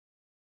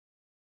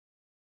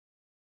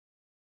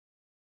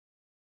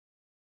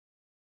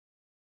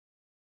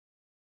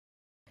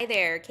Hi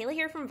there, Kayla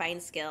here from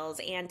Vine Skills,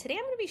 and today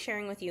I'm going to be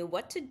sharing with you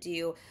what to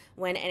do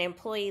when an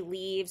employee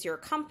leaves your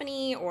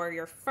company or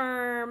your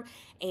firm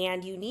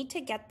and you need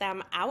to get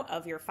them out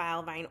of your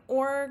FileVine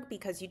org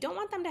because you don't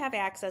want them to have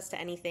access to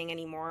anything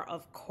anymore,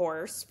 of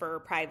course,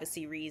 for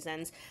privacy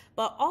reasons,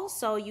 but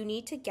also you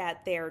need to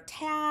get their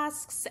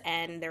tasks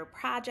and their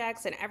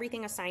projects and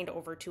everything assigned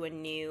over to a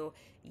new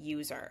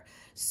user.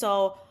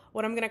 So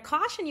what I'm going to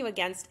caution you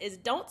against is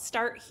don't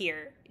start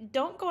here.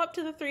 Don't go up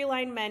to the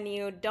three-line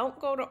menu. Don't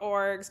go to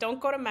orgs. Don't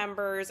go to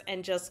members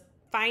and just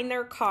find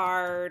their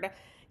card,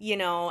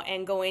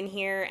 and go in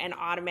here and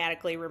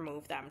automatically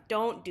remove them.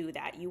 Don't do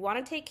that. You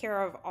want to take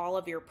care of all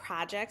of your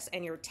projects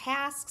and your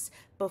tasks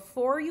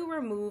before you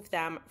remove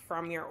them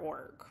from your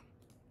org.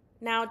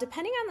 Now,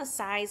 depending on the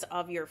size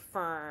of your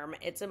firm,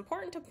 it's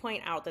important to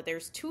point out that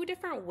there's two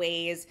different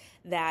ways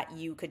that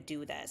you could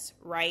do this,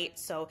 right?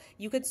 So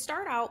you could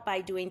start out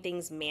by doing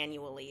things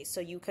manually. So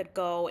you could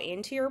go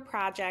into your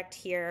project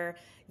here,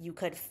 you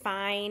could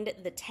find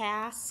the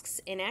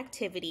tasks in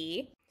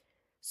activity.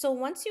 So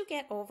once you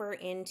get over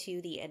into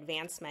the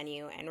advanced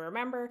menu, and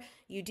remember,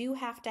 you do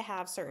have to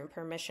have certain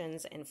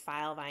permissions in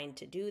FileVine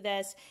to do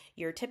this.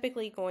 You're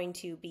typically going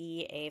to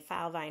be a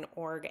FileVine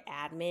org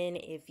admin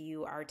if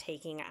you are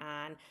taking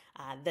on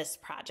this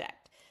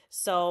project.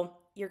 So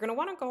you're going to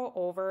want to go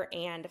over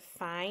and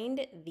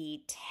find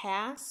the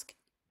task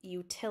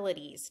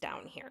utilities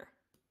down here.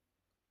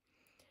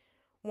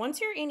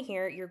 Once you're in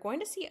here, you're going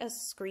to see a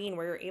screen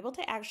where you're able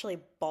to actually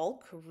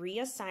bulk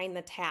reassign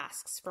the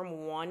tasks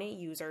from one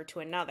user to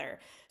another.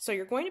 So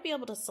you're going to be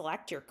able to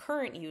select your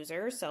current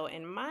user. So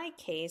in my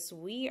case,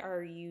 we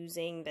are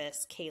using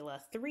this Kayla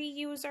 3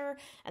 user,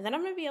 and then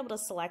I'm going to be able to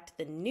select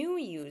the new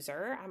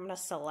user. I'm going to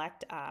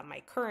select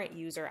my current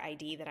user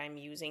ID that I'm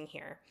using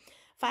here.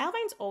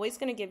 FileVine's always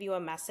going to give you a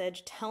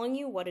message telling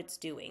you what it's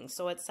doing.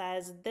 So it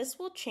says this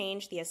will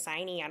change the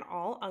assignee on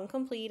all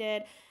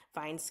uncompleted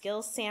Vine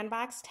Skills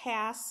Sandbox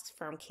tasks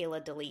from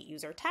Kayla Delete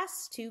User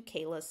Tests to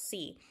Kayla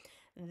C.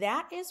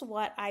 That is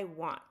what I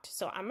want.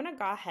 So I'm going to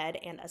go ahead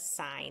and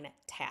assign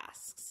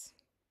tasks.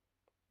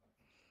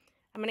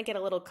 I'm going to get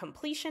a little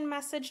completion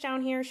message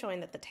down here showing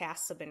that the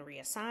tasks have been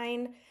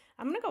reassigned.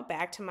 I'm going to go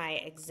back to my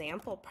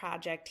example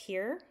project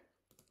here.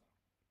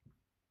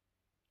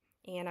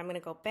 And I'm going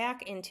to go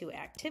back into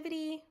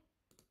activity.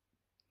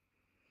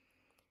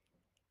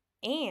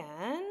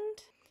 And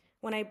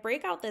when I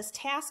break out this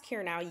task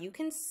here now, you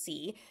can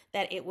see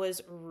that it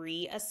was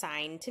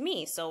reassigned to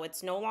me. So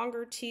it's no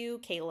longer to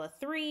Kayla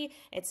 3,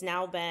 it's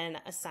now been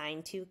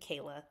assigned to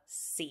Kayla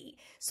C.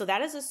 So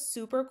that is a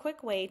super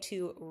quick way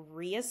to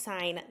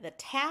reassign the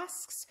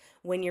tasks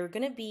when you're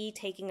going to be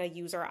taking a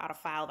user out of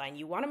FileVine.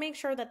 You want to make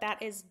sure that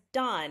that is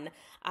done,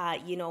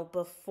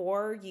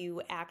 before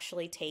you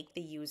actually take the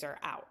user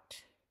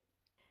out.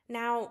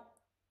 Now,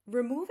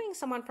 removing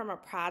someone from a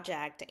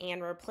project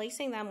and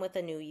replacing them with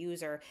a new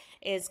user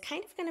is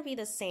kind of going to be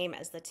the same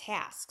as the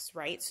tasks,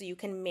 right? So you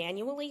can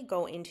manually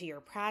go into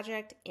your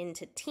project,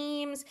 into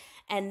teams,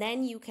 and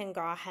then you can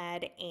go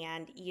ahead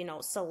and,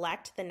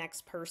 select the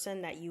next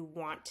person that you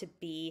want to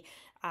be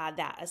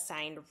that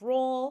assigned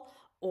role,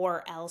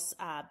 or else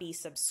be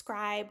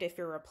subscribed if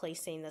you're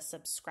replacing the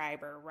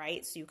subscriber,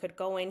 right? So you could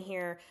go in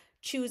here,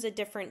 choose a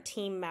different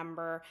team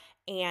member,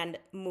 and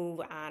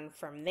move on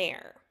from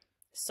there.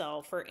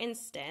 So for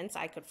instance,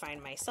 I could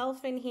find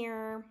myself in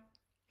here.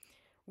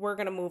 We're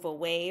going to move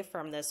away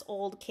from this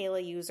old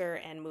Kayla user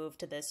and move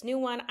to this new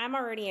one. I'm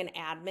already an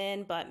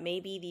admin, but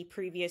maybe the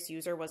previous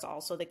user was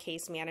also the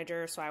case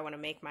manager. So I want to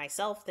make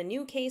myself the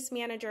new case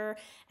manager.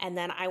 And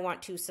then I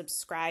want to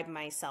subscribe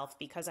myself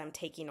because I'm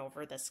taking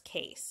over this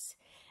case.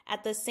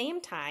 At the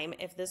same time,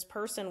 if this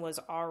person was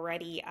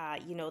already,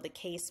 the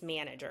case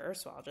manager,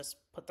 so I'll just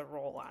put the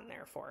role on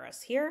there for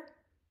us here.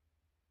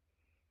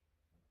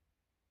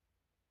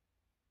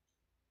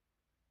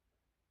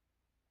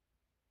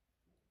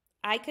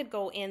 I could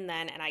go in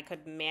then and I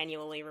could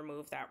manually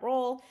remove that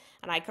role,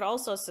 and I could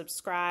also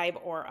subscribe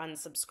or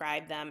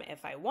unsubscribe them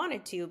if I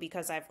wanted to,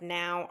 because I've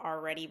now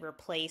already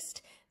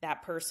replaced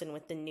that person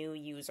with the new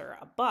user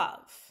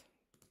above.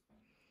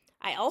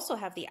 I also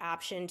have the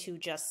option to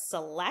just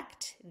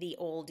select the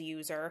old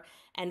user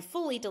and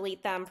fully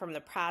delete them from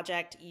the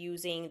project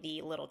using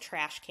the little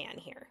trash can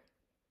here.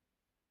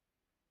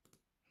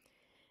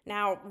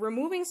 Now,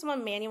 removing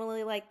someone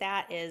manually like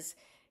that is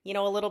a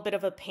little bit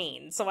of a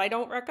pain. So I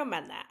don't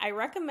recommend that. I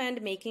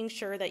recommend making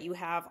sure that you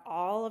have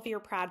all of your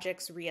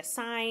projects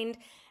reassigned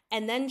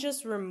and then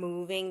just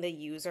removing the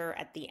user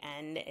at the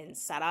end in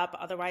setup.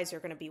 Otherwise, you're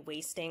going to be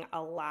wasting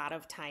a lot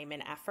of time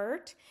and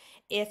effort.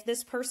 If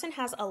this person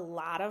has a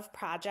lot of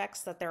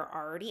projects that they're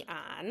already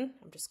on,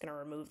 I'm just going to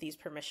remove these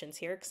permissions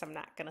here because I'm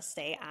not going to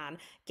stay on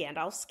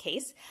Gandalf's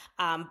case.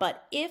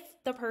 But if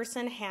the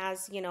person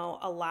has,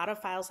 a lot of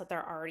files that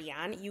they're already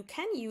on, you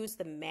can use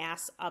the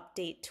mass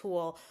update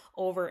tool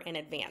over in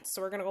advanced.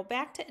 So we're going to go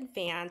back to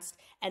advanced,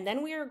 and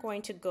then we are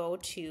going to go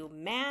to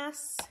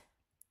mass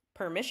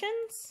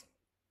permissions.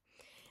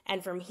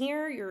 And from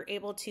here, you're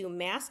able to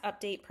mass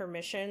update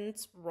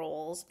permissions,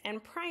 roles,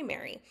 and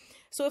primary.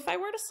 So if I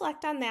were to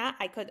select on that,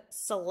 I could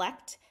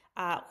select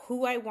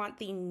who I want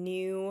the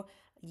new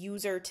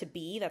user to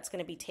be that's going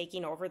to be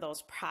taking over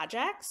those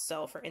projects.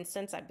 So for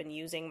instance, I've been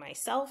using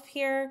myself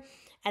here.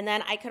 And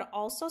then I could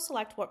also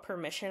select what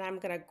permission I'm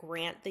going to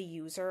grant the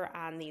user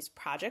on these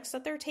projects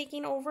that they're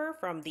taking over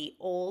from the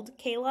old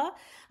Kayla.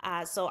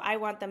 So I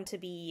want them to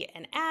be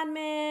an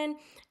admin.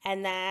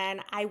 And then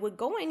I would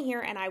go in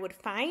here and I would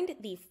find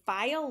the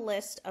file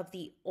list of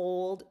the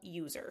old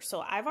user.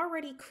 So I've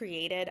already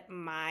created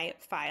my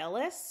file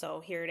list. So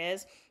here it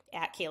is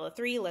at Kayla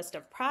 3 list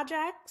of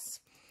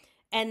projects.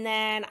 And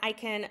then I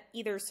can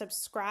either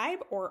subscribe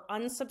or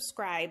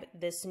unsubscribe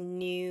this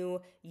new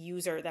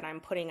user that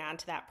I'm putting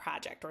onto that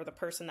project, or the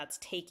person that's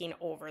taking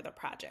over the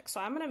project. So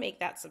I'm going to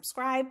make that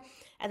subscribe.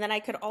 And then I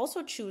could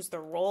also choose the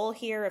role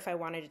here if I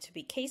wanted it to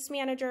be case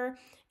manager.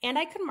 And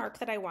I could mark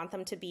that I want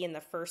them to be in the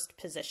first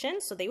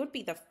position. So they would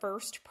be the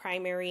first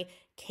primary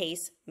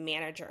case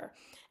manager.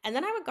 And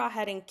then I would go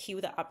ahead and queue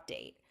the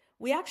update.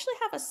 We actually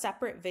have a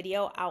separate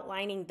video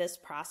outlining this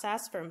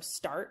process from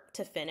start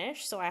to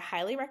finish, so I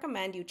highly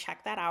recommend you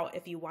check that out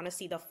if you want to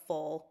see the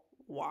full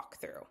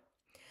walkthrough.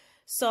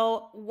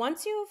 So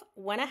once you've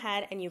went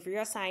ahead and you've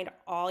reassigned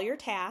all your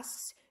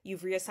tasks,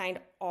 you've reassigned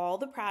all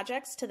the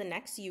projects to the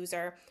next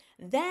user,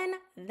 then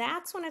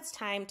that's when it's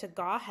time to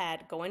go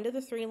ahead, go into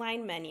the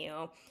 3-line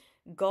menu,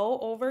 go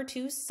over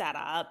to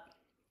setup,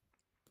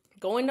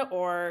 go into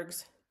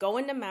orgs, go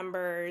into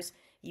members.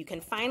 You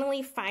can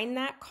finally find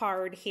that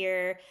card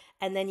here,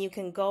 and then you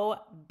can go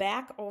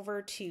back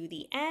over to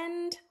the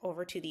end,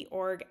 over to the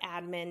org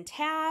admin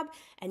tab,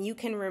 and you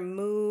can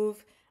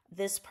remove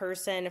this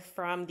person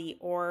from the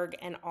org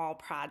and all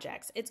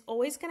projects. It's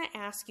always going to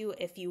ask you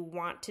if you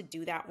want to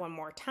do that one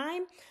more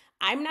time.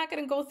 I'm not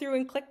going to go through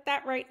and click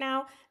that right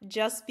now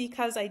just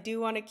because I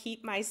do want to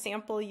keep my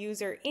sample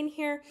user in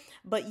here,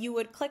 but you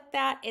would click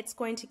that. It's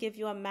going to give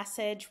you a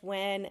message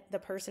when the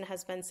person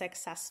has been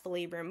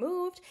successfully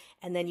removed,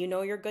 and then you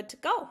know you're good to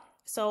go.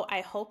 So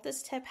I hope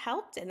this tip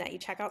helped and that you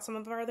check out some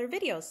of our other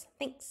videos.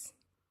 Thanks.